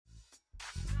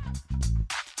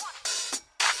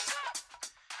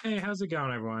Hey, how's it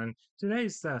going, everyone?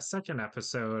 Today's the second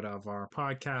episode of our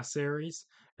podcast series,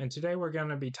 and today we're going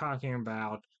to be talking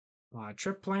about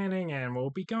trip planning, and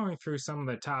we'll be going through some of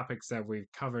the topics that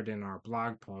we've covered in our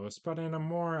blog post, but in a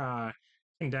more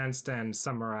condensed and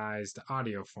summarized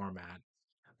audio format.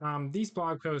 These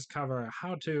blog posts cover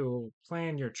how to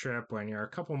plan your trip when you're a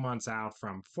couple months out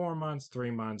from 4 months,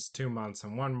 3 months, 2 months,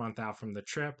 and 1 month out from the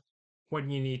trip, what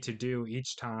you need to do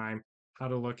each time, how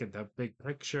to look at the big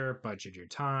picture, budget your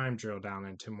time, drill down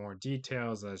into more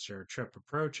details as your trip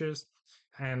approaches,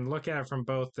 and look at it from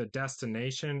both the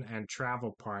destination and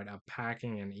travel part of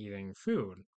packing and eating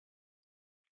food.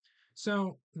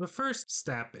 So, the first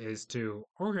step is to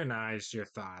organize your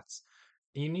thoughts.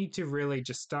 You need to really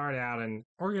just start out and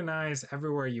organize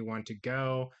everywhere you want to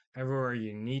go, everywhere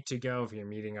you need to go if you're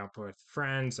meeting up with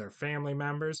friends or family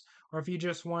members, or if you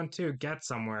just want to get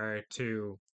somewhere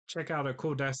to check out a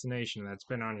cool destination that's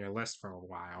been on your list for a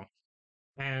while.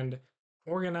 And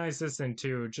organize this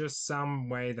into just some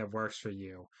way that works for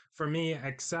you. For me,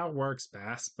 Excel works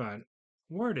best, but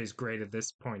Word is great at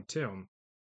this point too.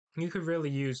 You could really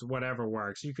use whatever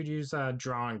works. You could use a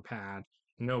drawing pad,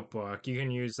 notebook. You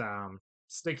can use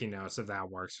sticky notes if that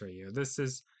works for you. This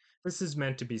is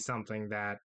meant to be something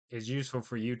that is useful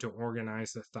for you to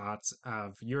organize the thoughts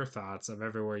of your thoughts of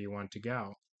everywhere you want to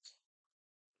go.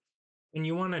 And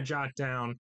you want to jot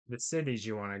down the cities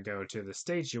you want to go to, the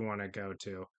states you want to go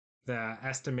to. The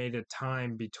estimated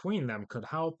time between them could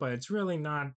help, but it's really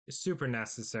not super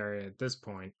necessary at this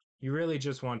point. You really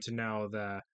just want to know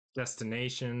the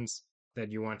destinations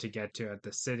that you want to get to at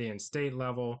the city and state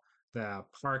level, the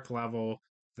park level,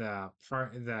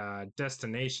 the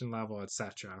destination level,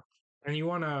 etc. And you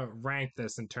want to rank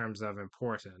this in terms of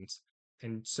importance.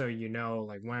 And so you know,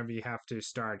 like whenever you have to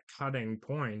start cutting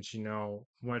points, you know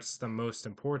what's the most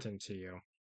important to you.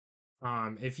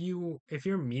 If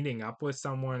you're meeting up with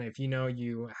someone, if you know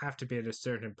you have to be at a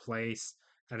certain place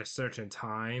at a certain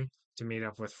time to meet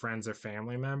up with friends or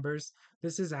family members,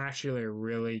 this is actually a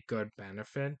really good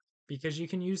benefit because you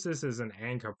can use this as an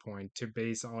anchor point to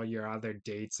base all your other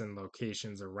dates and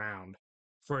locations around.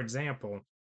 For example,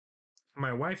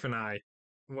 my wife and I,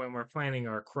 when we're planning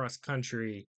our cross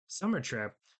country summer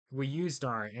trip, we used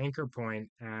our anchor point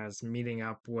as meeting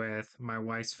up with my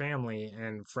wife's family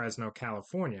in Fresno,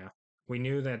 California. We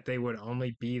knew that they would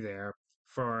only be there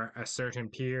for a certain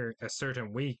period, a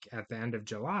certain week at the end of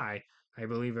July. I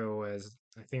think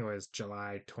it was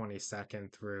July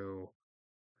 22nd through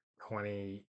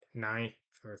 29th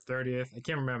or 30th. I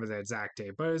can't remember the exact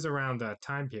date, but it was around the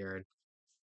time period,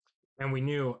 and we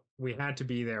knew we had to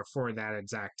be there for that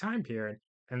exact time period,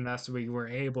 and thus we were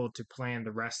able to plan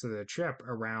the rest of the trip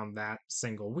around that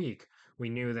single week. We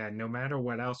knew that no matter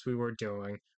what else we were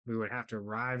doing, we would have to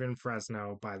arrive in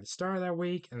Fresno by the start of that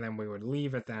week, and then we would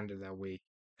leave at the end of that week.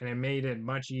 And it made it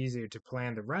much easier to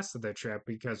plan the rest of the trip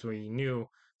because we knew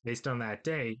based on that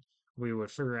date, we would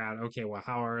figure out, okay, well,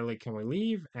 how early can we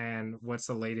leave, and what's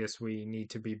the latest we need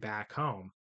to be back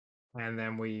home. And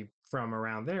then from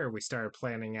around there, we started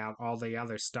planning out all the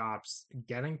other stops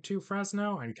getting to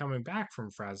Fresno and coming back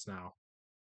from Fresno.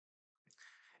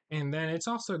 And then it's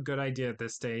also a good idea at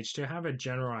this stage to have a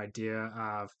general idea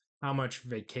of how much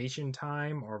vacation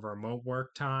time or remote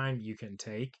work time you can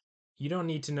take. You don't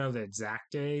need to know the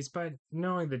exact days, but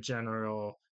knowing the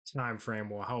general time frame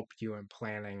will help you in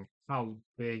planning how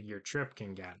big your trip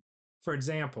can get. For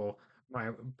example, my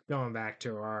going back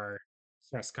to our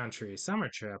cross country summer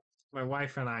trip, my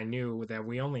wife and I knew that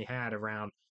we only had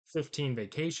around 15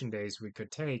 vacation days we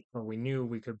could take, but we knew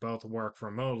we could both work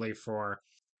remotely for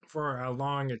a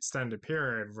long extended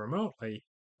period remotely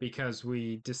because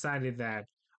we decided that,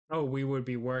 oh, we would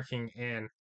be working in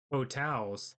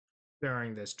hotels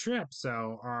during this trip.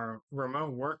 So our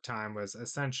remote work time was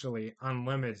essentially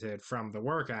unlimited from the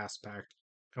work aspect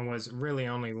and was really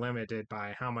only limited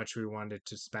by how much we wanted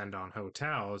to spend on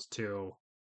hotels to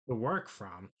work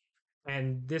from.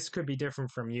 And this could be different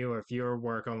from you if your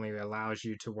work only allows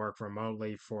you to work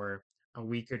remotely for a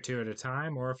week or two at a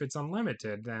time, or if it's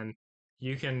unlimited, then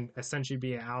you can essentially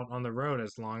be out on the road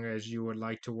as long as you would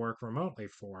like to work remotely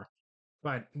for.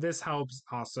 But this helps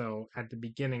also at the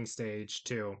beginning stage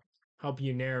to help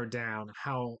you narrow down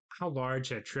how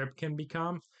large a trip can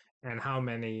become and how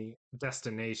many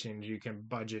destinations you can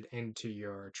budget into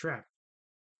your trip.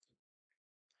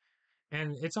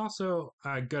 And it's also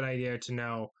a good idea to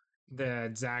know the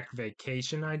exact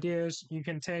vacation ideas you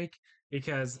can take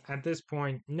because at this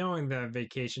point, knowing the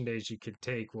vacation days you could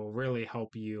take will really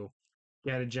help you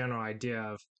get a general idea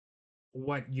of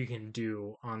what you can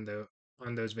do on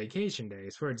those vacation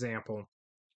days. For example,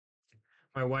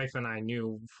 my wife and I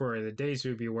knew for the days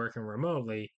we'd be working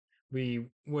remotely, we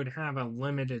would have a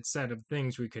limited set of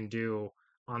things we can do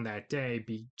on that day,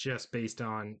 be just based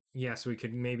on, yes, we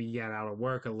could maybe get out of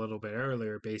work a little bit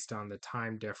earlier based on the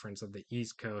time difference of the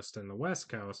East Coast and the West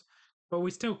Coast, but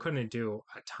we still couldn't do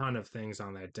a ton of things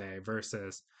on that day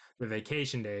versus the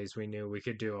vacation days. We knew we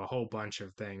could do a whole bunch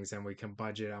of things and we can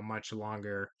budget a much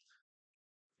longer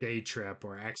day trip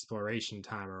or exploration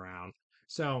time around.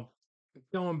 So,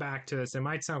 going back to this, it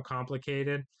might sound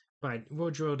complicated, but we'll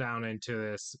drill down into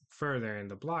this further in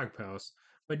the blog post.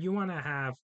 But you want to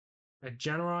have a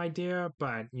general idea,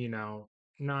 but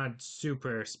not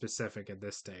super specific at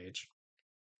this stage.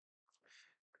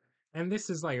 And this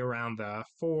is like around the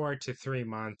 4 to 3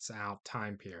 months out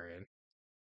time period.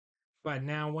 But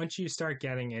now, once you start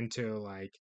getting into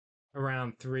like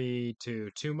around 3 to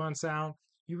 2 months out,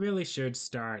 you really should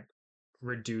start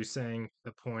reducing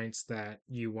the points that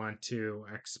you want to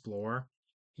explore.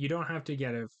 You don't have to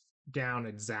get it down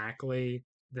exactly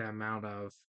the amount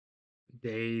of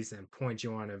days and points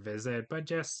you want to visit, but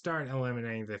just start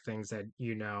eliminating the things that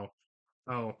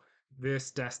oh,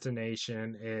 this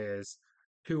destination is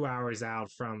 2 hours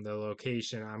out from the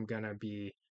location I'm going to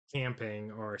be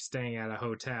camping or staying at a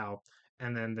hotel.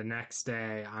 And then the next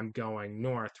day I'm going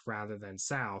north rather than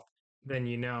south. Then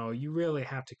you really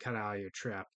have to cut out your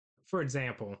trip. For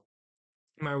example,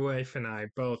 my wife and I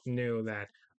both knew that,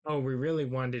 oh, we really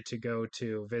wanted to go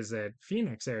to visit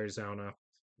Phoenix, Arizona,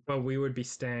 but we would be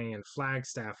staying in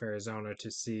Flagstaff, Arizona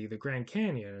to see the Grand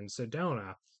Canyon and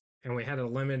Sedona. And we had a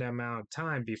limited amount of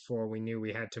time before we knew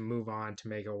we had to move on to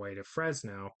make our way to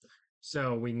Fresno.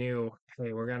 So we knew,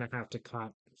 hey, we're going to have to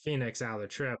cut Phoenix out of the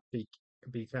trip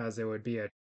because it would be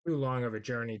too long of a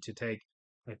journey to take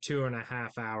a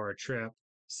 2.5 hour trip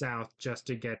south just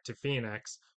to get to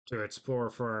Phoenix to explore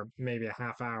for maybe a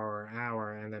half hour or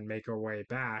hour and then make our way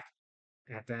back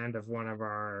at the end of one of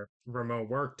our remote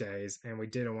work days. And we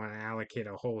didn't want to allocate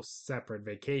a whole separate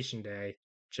vacation day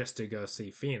just to go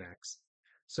see Phoenix.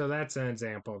 So that's an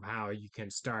example of how you can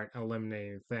start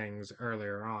eliminating things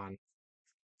earlier on.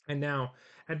 And now,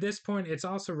 at this point, it's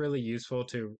also really useful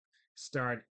to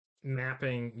start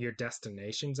mapping your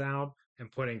destinations out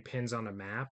and putting pins on a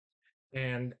map.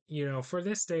 And, for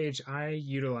this stage, I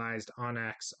utilized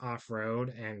Onyx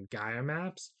Off-Road and Gaia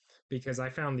Maps because I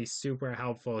found these super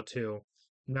helpful to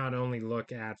not only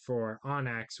look at for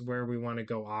Onyx where we want to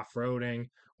go off-roading,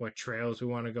 what trails we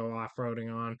want to go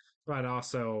off-roading on, but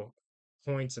also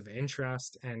points of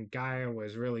interest. And Gaia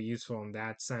was really useful in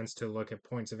that sense to look at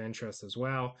points of interest as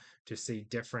well, to see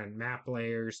different map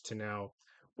layers, to know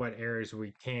what areas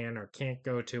we can or can't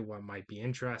go to, what might be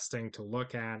interesting to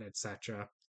look at, etc.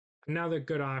 Another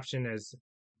good option is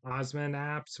Osmond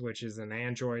Apps, which is an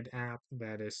Android app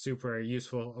that is super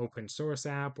useful open source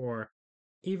app, or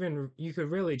even you could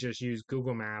really just use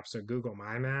Google Maps or Google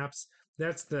My Maps.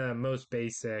 That's the most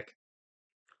basic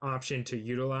option to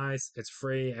utilize. It's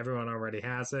free, everyone already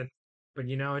has it. But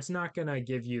it's not going to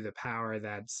give you the power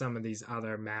that some of these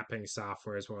other mapping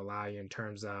softwares will allow you in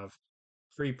terms of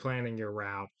pre planning your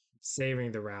route,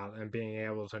 saving the route, and being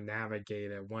able to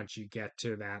navigate it once you get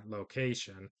to that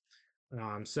location.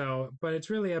 But it's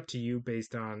really up to you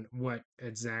based on what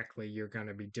exactly you're going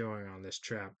to be doing on this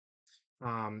trip.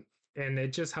 Um, and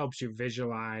it just helps you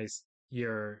visualize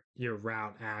your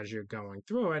route as you're going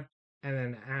through it. And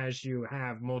then as you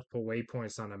have multiple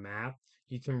waypoints on a map,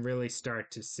 you can really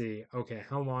start to see, okay,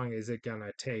 how long is it going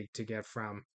to take to get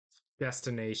from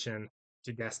destination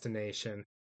to destination?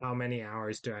 How many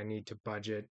hours do I need to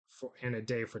budget for in a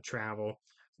day for travel?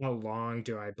 How long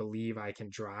do I believe I can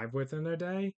drive within a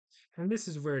day? And this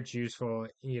is where it's useful,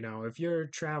 if you're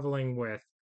traveling with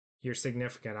your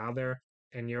significant other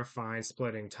and you're fine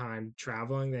splitting time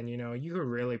traveling, then you could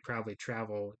really probably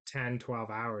travel 10, 12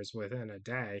 hours within a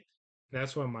day.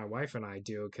 That's what my wife and I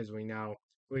do because we know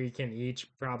we can each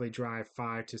probably drive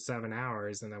 5 to 7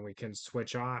 hours and then we can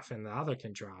switch off and the other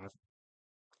can drive.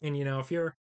 And if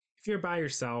you're by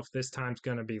yourself, this time's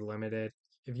going to be limited.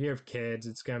 If you have kids,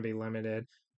 it's going to be limited.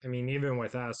 I mean, even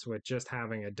with us, with just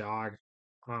having a dog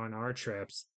on our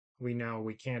trips, we know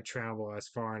we can't travel as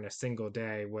far in a single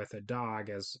day with a dog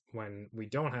as when we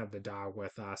don't have the dog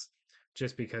with us,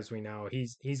 just because we know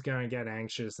he's going to get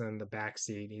anxious in the back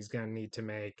seat. He's going to need to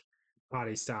make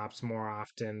potty stops more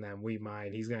often than we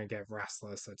might. He's going to get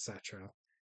restless, etc.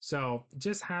 So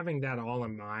just having that all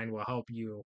in mind will help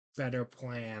you better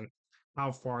plan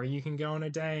how far you can go in a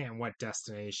day and what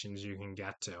destinations you can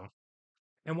get to.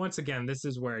 And once again, this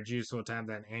is where it's useful to have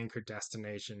that anchor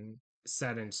destination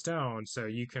set in stone so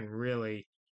you can really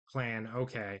plan,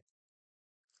 okay,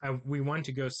 we want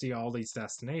to go see all these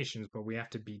destinations, but we have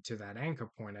to be to that anchor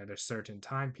point at a certain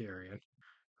time period.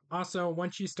 Also,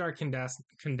 once you start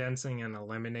condensing and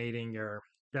eliminating your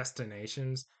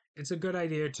destinations, it's a good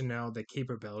idea to know the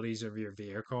capabilities of your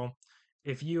vehicle.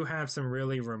 If you have some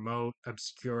really remote,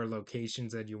 obscure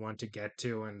locations that you want to get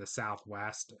to in the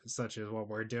Southwest, such as what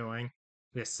we're doing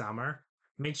this summer,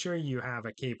 make sure you have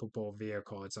a capable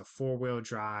vehicle. It's a four-wheel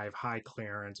drive, high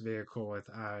clearance vehicle with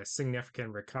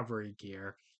significant recovery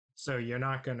gear. So you're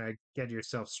not going to get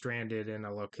yourself stranded in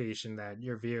a location that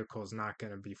your vehicle is not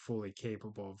going to be fully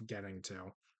capable of getting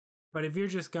to. But if you're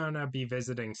just going to be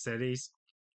visiting cities,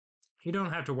 you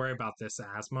don't have to worry about this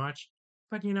as much.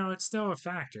 But it's still a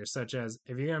factor, such as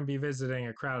if you're going to be visiting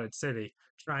a crowded city,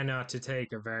 try not to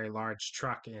take a very large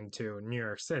truck into New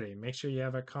York City. Make sure you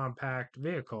have a compact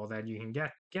vehicle that you can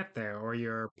get there, or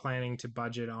you're planning to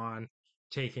budget on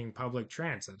taking public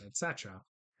transit, etc.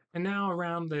 And now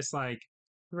around this like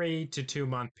 3 to 2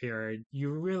 month period,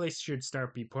 you really should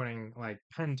start be putting like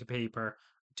pen to paper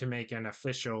to make an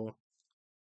official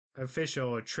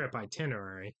trip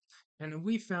itinerary. And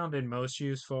we found it most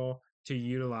useful to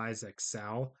utilize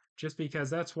Excel just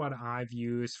because that's what I've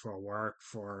used for work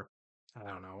for, I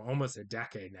don't know, almost a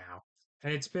decade now.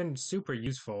 And it's been super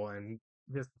useful in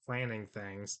just planning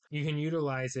things. You can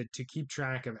utilize it to keep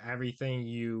track of everything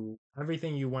you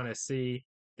want to see,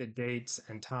 the dates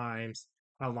and times,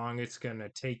 how long it's going to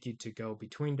take you to go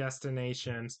between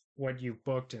destinations, what you've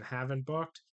booked and haven't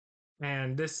booked,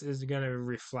 and this is going to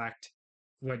reflect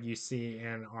what you see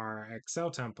in our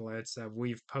Excel templates that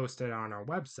we've posted on our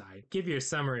website. Give you a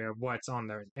summary of what's on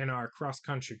there. In our cross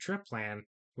country trip plan,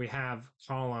 we have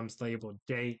columns labeled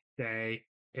date, day,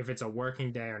 if it's a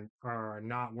working day or a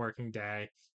not working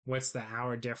day, what's the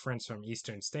hour difference from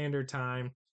Eastern Standard Time,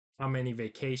 how many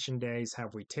vacation days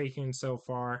have we taken so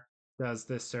far, does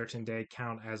this certain day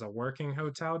count as a working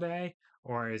hotel day?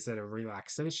 Or is it a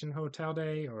relaxation hotel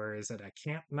day? Or is it a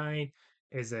camp night?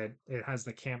 It has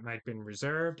the camp night been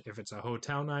reserved? If it's a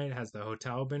hotel night, has the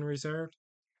hotel been reserved?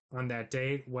 On that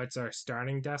date, what's our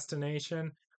starting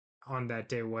destination? On that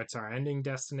day, what's our ending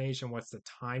destination? What's the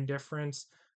time difference?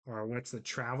 Or what's the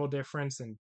travel difference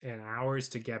in hours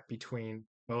to get between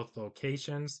both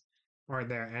locations? Are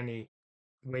there any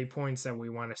waypoints that we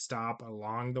want to stop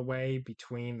along the way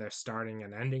between the starting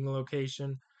and ending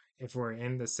location? If we're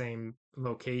in the same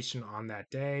location on that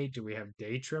day, do we have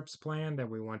day trips planned that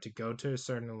we want to go to a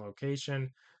certain location?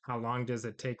 How long does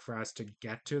it take for us to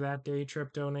get to that day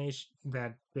trip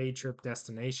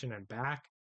destination and back,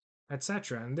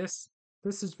 etc.? And this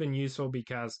has been useful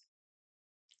because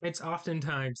it's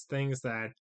oftentimes things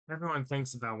that everyone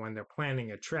thinks about when they're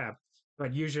planning a trip,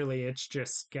 but usually it's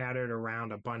just scattered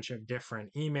around a bunch of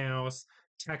different emails,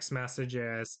 text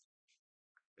messages,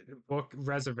 book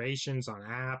reservations on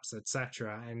apps,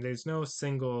 etc. And there's no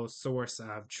single source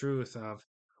of truth of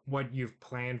what you've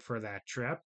planned for that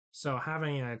trip. So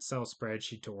having an Excel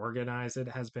spreadsheet to organize it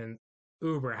has been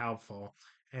uber helpful.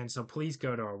 And so please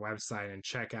go to our website and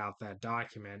check out that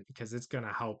document because it's going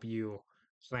to help you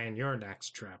plan your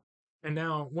next trip. And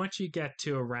now, once you get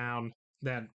to around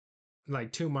that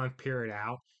like 2 month period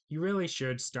out, you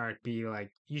should start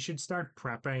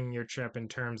prepping your trip in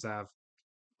terms of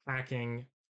packing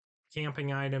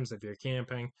camping items if you're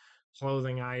camping,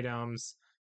 clothing items,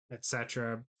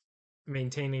 etc.,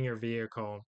 maintaining your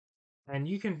vehicle. And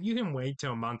you can wait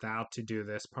till a month out to do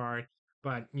this part,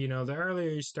 but the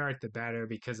earlier you start the better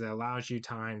because it allows you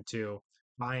time to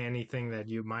buy anything that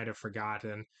you might have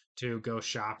forgotten, to go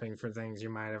shopping for things you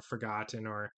might have forgotten,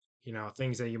 or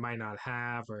things that you might not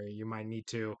have, or you might need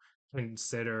to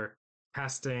consider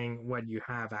testing what you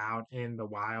have out in the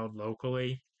wild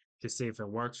locally to see if it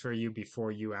works for you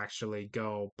before you actually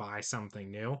go buy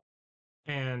something new.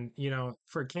 And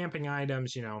for camping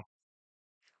items,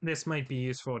 this might be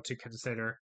useful to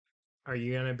consider. Are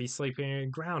you going to be sleeping in a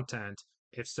ground tent?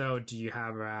 If so, do you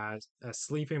have a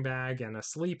sleeping bag and a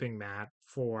sleeping mat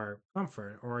for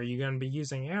comfort? Or are you going to be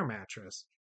using air mattress?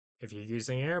 If you're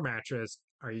using air mattress,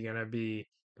 are you going to be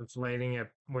inflating it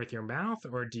with your mouth?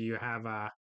 Or do you have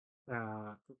a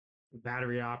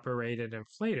battery operated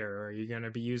inflator? Or are you going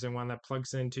to be using one that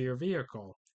plugs into your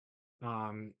vehicle?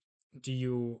 Um, do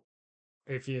you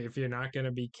if you're not going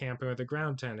to be camping with a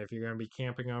ground tent, if you're going to be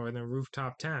camping over the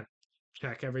rooftop tent,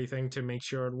 check everything to make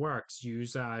sure it works.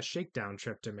 Use a shakedown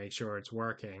trip to make sure it's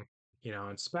working.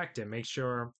 Inspect it, make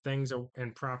sure things are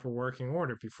in proper working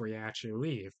order before you actually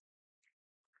leave.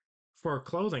 For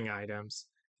clothing items,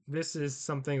 this is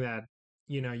something that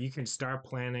you can start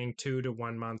planning 2 to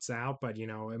 1 months out, but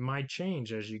it might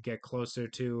change as you get closer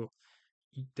to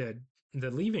the the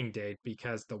leaving date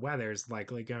because the weather is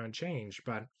likely going to change.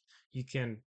 But you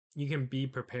can you can be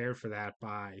prepared for that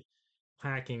by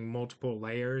packing multiple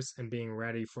layers and being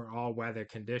ready for all weather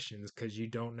conditions because you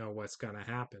don't know what's going to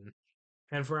happen.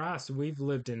 And for us, we've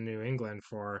lived in New England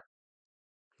for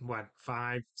what,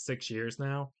 5, 6 years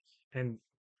now. And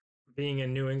being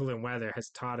in New England weather has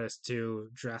taught us to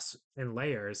dress in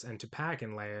layers and to pack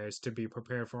in layers to be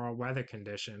prepared for all weather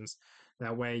conditions.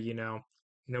 That way,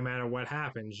 no matter what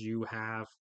happens, you have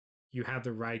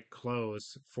the right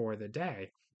clothes for the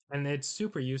day. And it's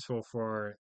super useful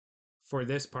for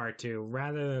this part too.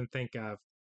 Rather than thinking of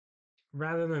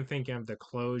the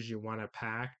clothes you want to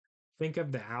pack, think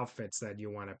of the outfits that you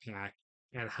want to pack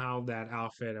and how that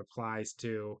outfit applies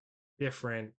to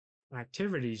different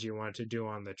activities you want to do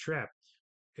on the trip.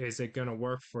 Is it going to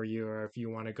work for you or if you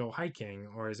want to go hiking,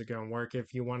 or is it going to work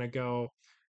if you want to go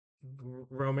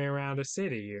roaming around a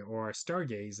city or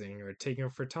stargazing or taking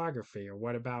photography? Or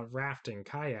what about rafting,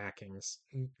 kayaking,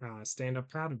 stand-up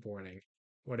paddleboarding?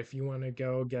 What if you want to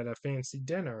go get a fancy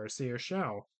dinner or see a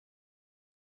show?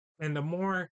 And the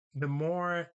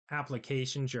more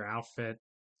applications your outfit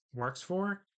works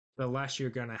for, the less you're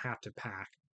going to have to pack.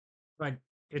 But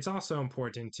it's also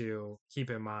important to keep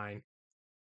in mind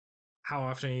how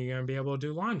often are you going to be able to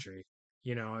do laundry.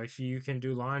 If you can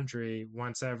do laundry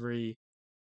once every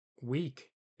week,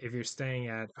 if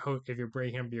you're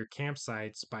breaking up your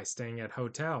campsites by staying at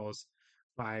hotels,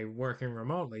 by working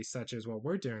remotely, such as what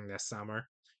we're doing this summer,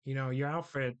 your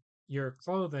outfit, your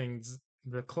clothing's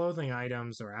the clothing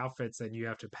items or outfits that you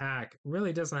have to pack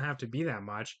really doesn't have to be that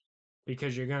much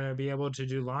because you're going to be able to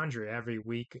do laundry every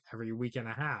week and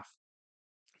a half.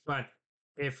 But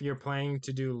if you're planning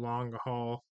to do long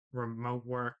haul remote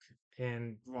work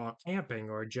in while camping,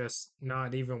 or just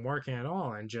not even working at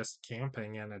all and just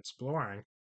camping and exploring,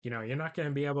 you're not going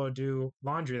to be able to do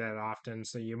laundry that often.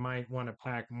 So you might want to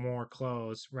pack more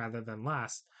clothes rather than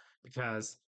less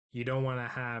because you don't want to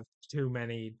have too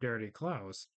many dirty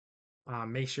clothes.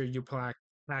 Make sure you pack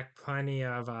plenty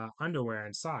of underwear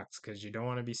and socks because you don't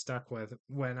want to be stuck with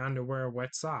wet underwear,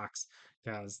 wet socks,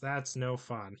 because that's no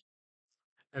fun.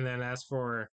 And then as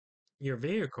for your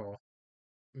vehicle,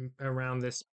 around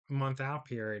this month out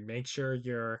period, make sure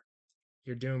you're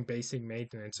doing basic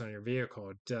maintenance on your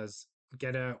vehicle. Does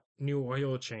Get a new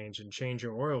oil change and change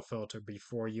your oil filter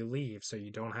before you leave so you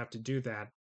don't have to do that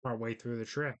partway through the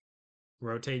trip.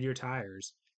 Rotate your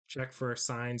tires. Check for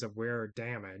signs of wear or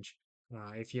damage.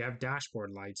 If you have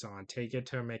dashboard lights on, take it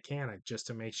to a mechanic just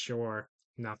to make sure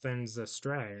nothing's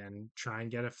astray and try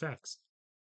and get it fixed.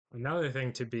 Another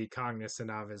thing to be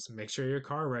cognizant of is make sure your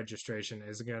car registration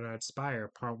isn't going to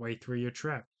expire partway through your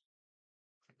trip.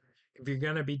 If you're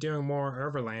going to be doing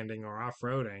more overlanding or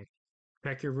off-roading,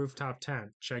 check your rooftop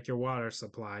tent, check your water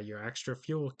supply, your extra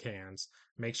fuel cans,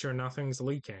 make sure nothing's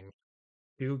leaking.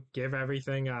 You give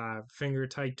everything a finger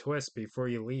tight twist before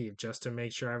you leave just to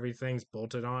make sure everything's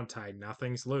bolted on tight,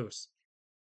 nothing's loose.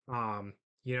 Um,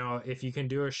 if you can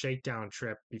do a shakedown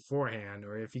trip beforehand,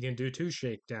 or if you can do two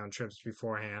shakedown trips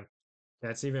beforehand,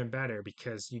 that's even better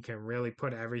because you can really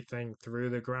put everything through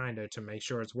the grinder to make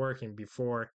sure it's working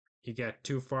before you get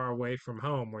too far away from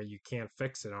home where you can't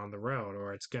fix it on the road,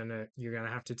 or you're gonna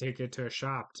have to take it to a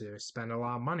shop to spend a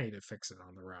lot of money to fix it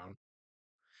on the road.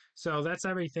 So that's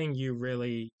everything you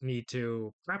really need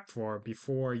to prep for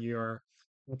before your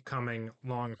upcoming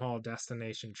long haul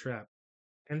destination trip.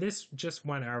 And this just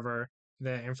went over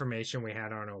the information we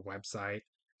had on our website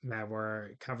that we're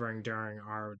covering during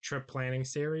our trip planning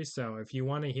series. So if you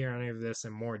want to hear any of this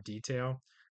in more detail,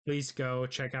 please go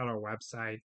check out our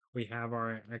website. We have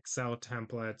our Excel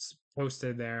templates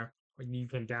posted there. You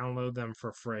can download them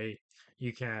for free.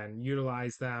 You can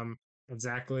utilize them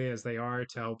exactly as they are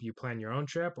to help you plan your own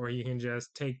trip, or you can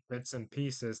just take bits and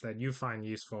pieces that you find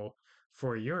useful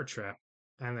for your trip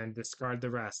and then discard the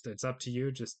rest. It's up to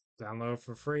you. Just download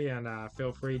for free and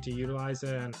feel free to utilize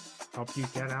it and help you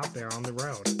get out there on the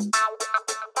road.